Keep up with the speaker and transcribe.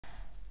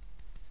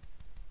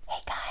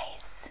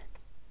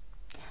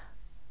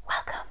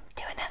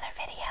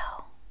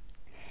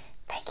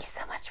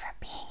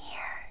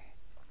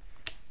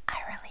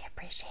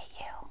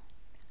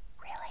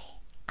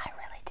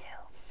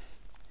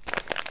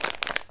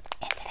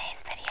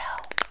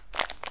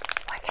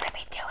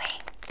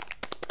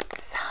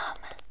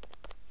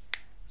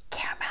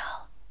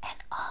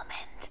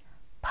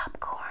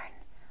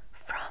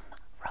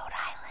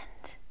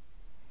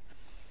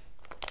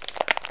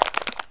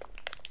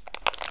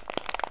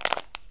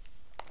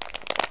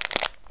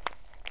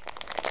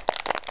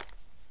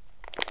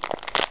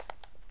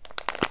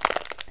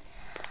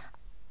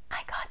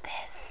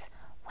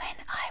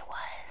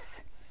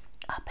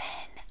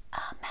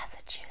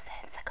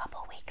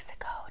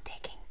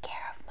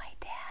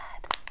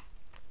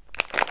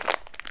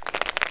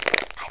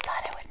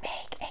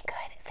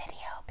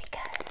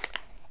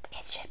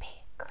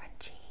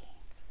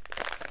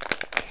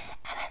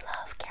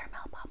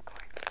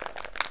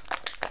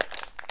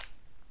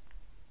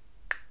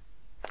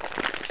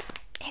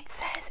It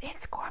says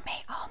it's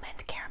gourmet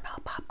almond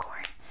caramel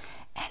popcorn,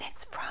 and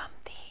it's from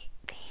the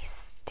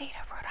state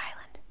of Rhode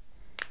Island,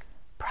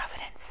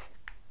 Providence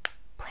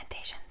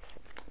Plantations.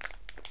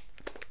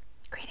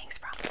 Greetings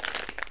from.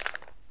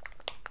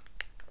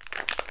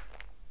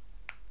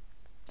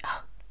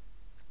 Oh,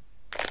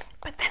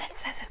 but then it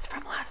says it's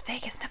from Las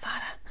Vegas,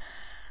 Nevada.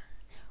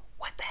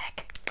 What the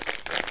heck?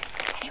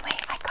 Anyway,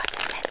 I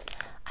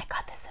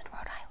got this in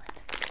Rhode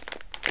Island.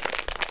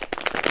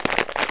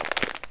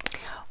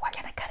 We're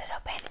gonna cut it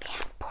open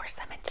and pour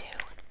some into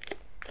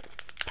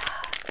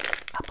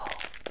a bowl.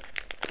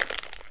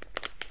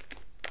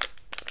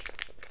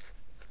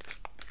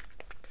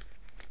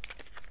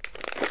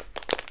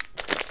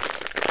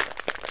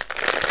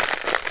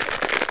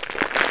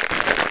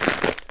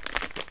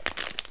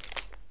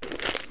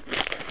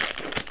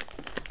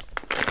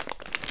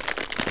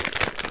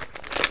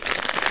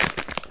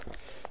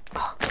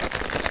 Oh,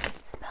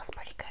 it smells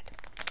pretty good.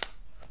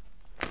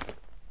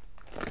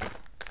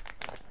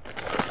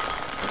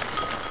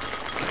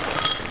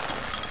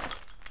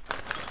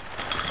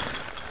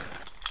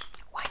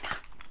 Why not?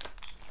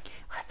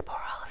 Let's pour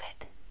all of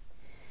it.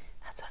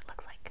 That's what it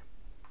looks like.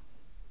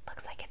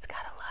 Looks like it's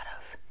got a lot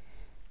of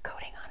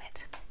coating on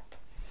it.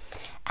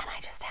 And I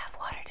just have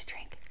water to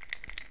drink.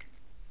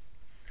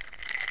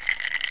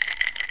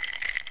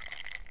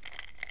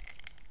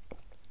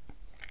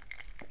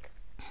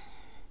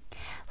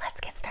 Let's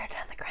get started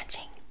on the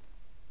crunching.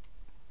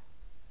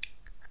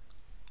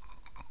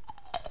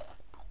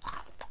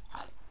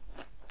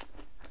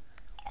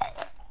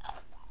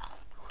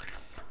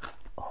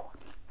 Oh.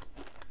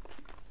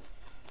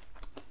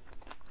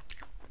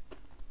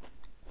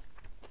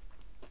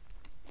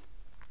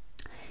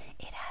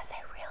 It has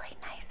a really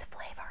nice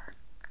flavor.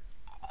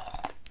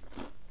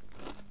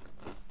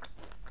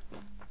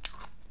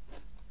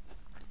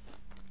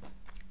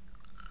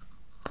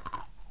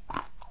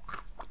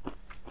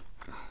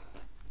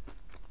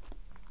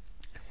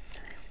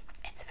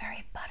 It's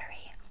very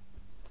buttery.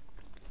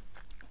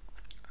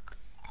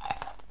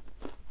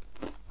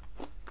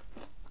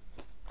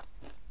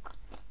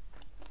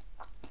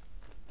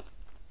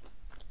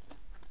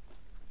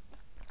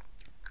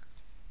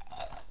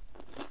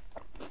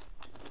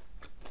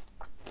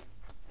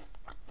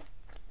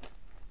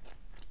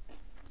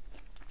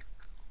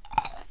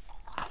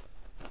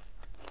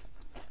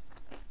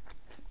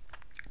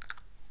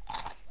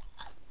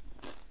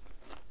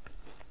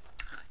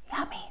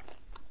 Yummy.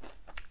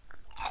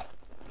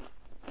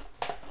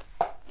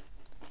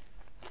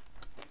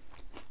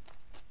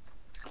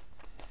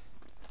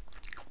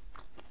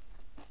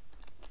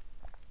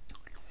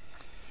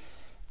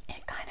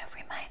 It kind of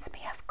reminds me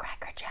of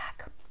Cracker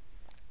Jack.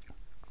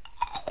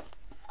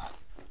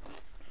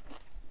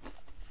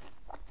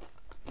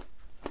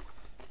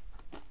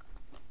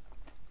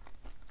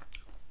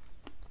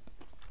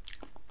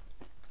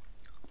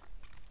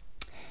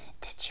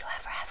 Did you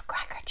ever have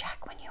Cracker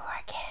Jack when you were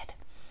a kid?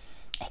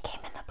 It came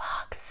in the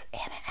box,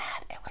 and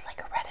it was like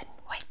a red and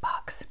white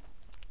box,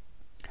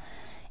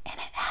 and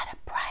it had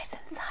a prize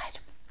inside.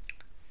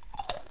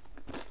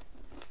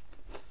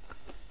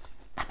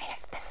 I mean,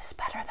 this is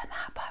better than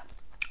that, but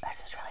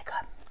this is really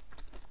good.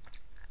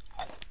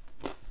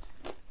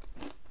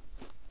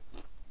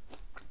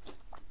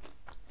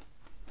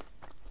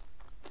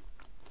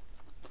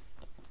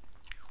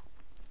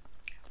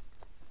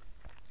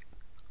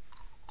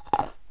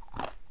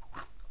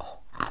 Oh,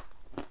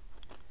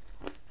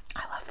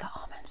 I love the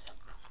almonds.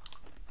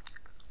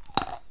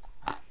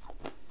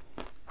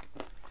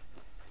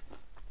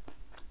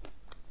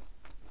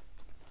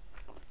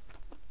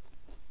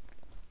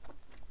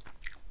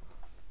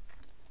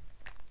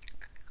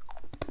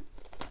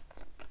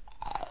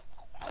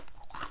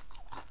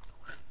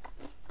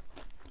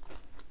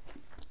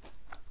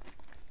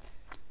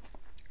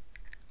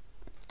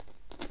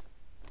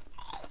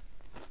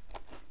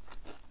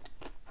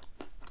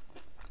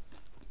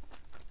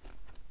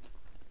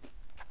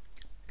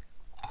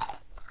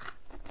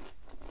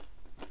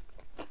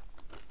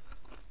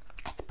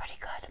 It's pretty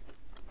good.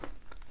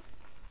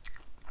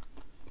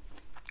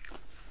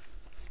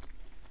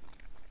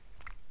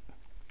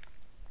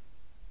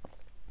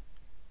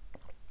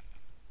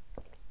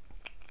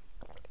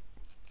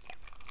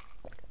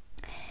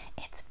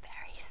 It's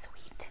very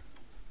sweet.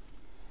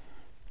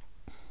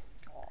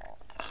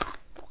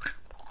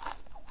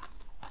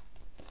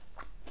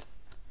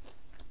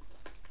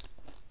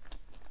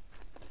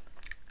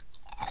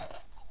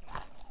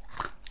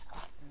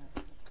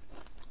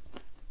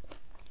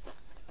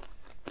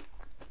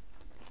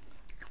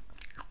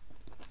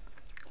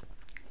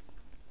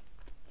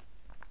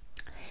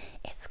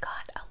 It's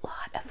got a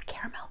lot of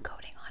caramel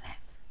coating on it.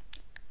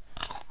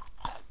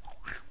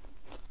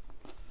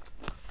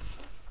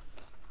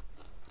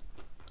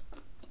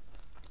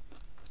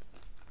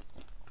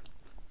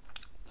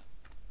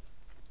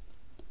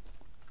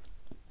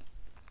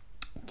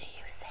 Do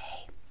you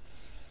say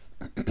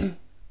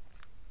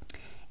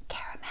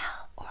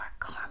caramel or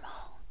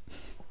caramel?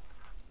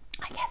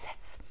 I guess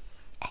it's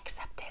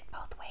accepted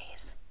both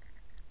ways.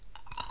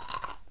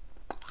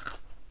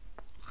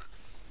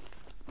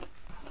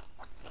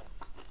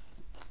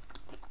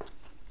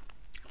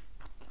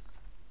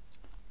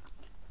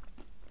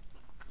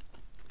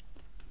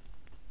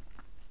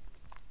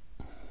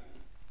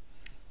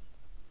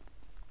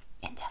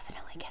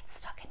 get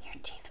stuck in your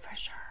teeth for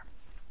sure.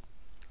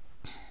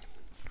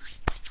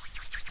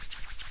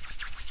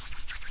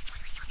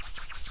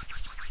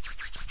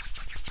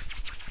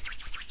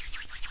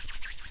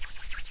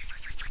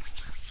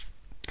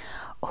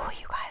 Oh,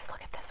 you guys,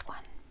 look at this one.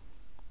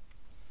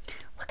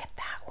 Look at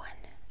that one.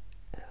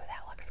 Ooh,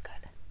 that looks good.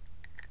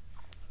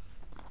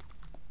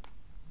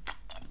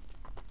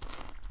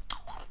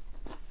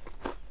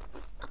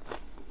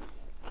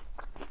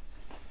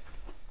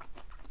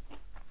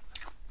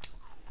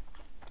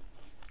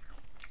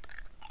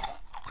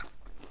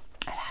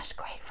 It has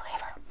great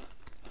flavor.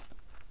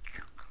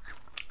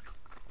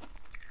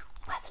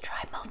 Let's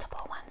try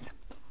multiple ones.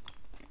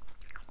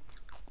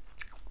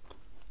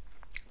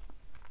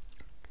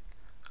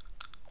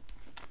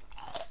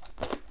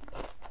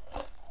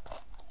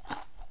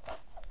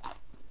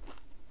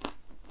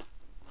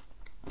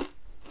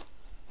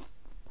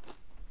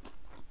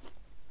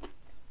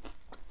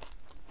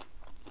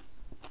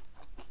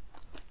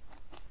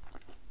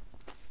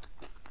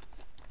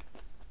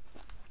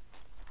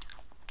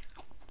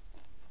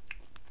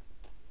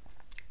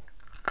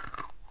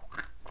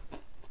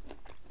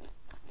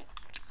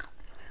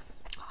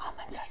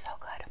 Almonds are so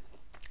good.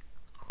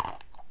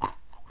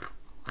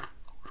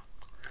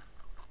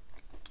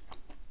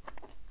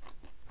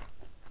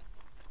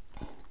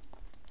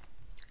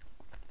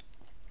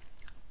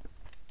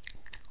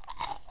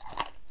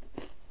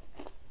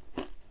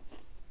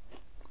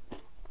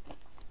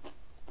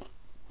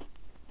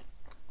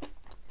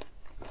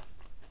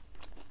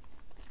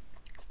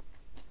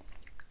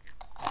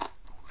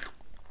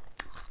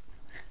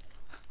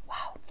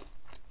 Wow,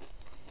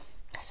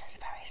 this is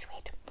very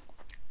sweet.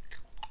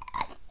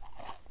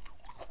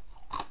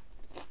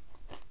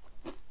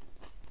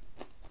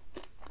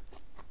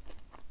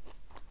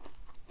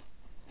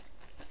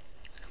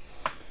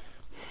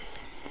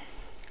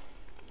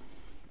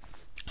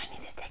 I need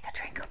to take a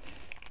drink.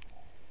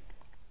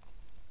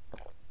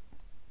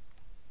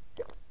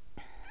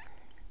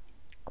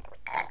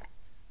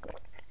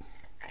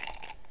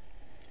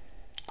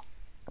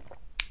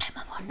 I'm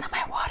almost on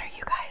my water,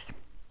 you guys.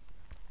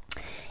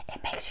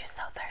 It makes you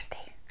so thirsty.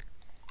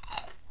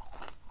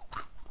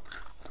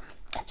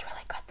 It's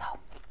really good though.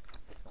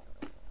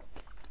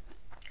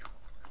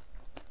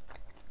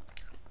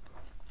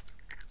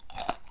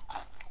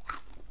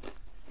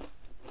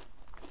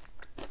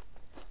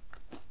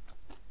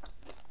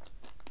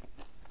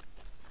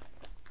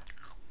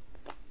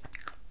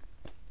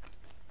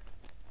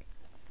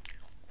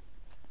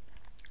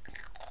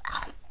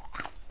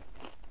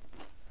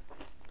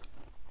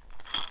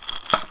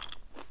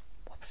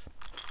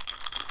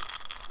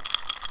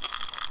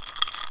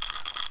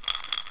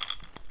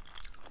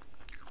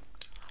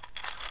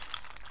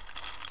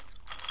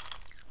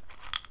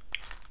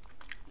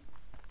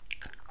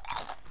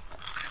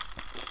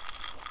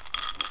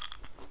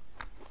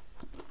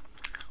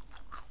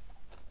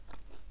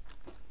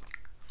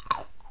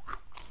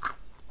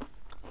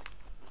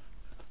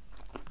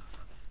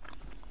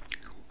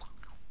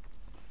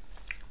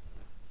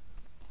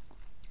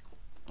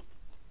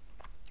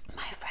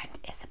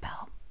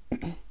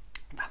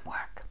 From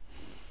work.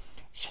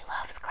 She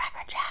loves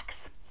Cracker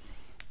Jacks,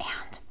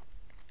 and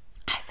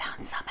I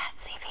found some at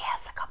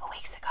CVS a couple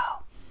weeks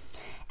ago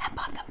and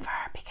bought them for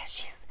her because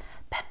she's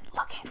been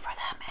looking for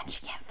them and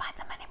she can't find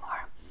them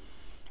anymore.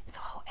 So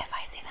if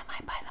I see them,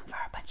 I buy them for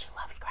her, but she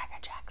loves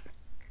Cracker Jacks.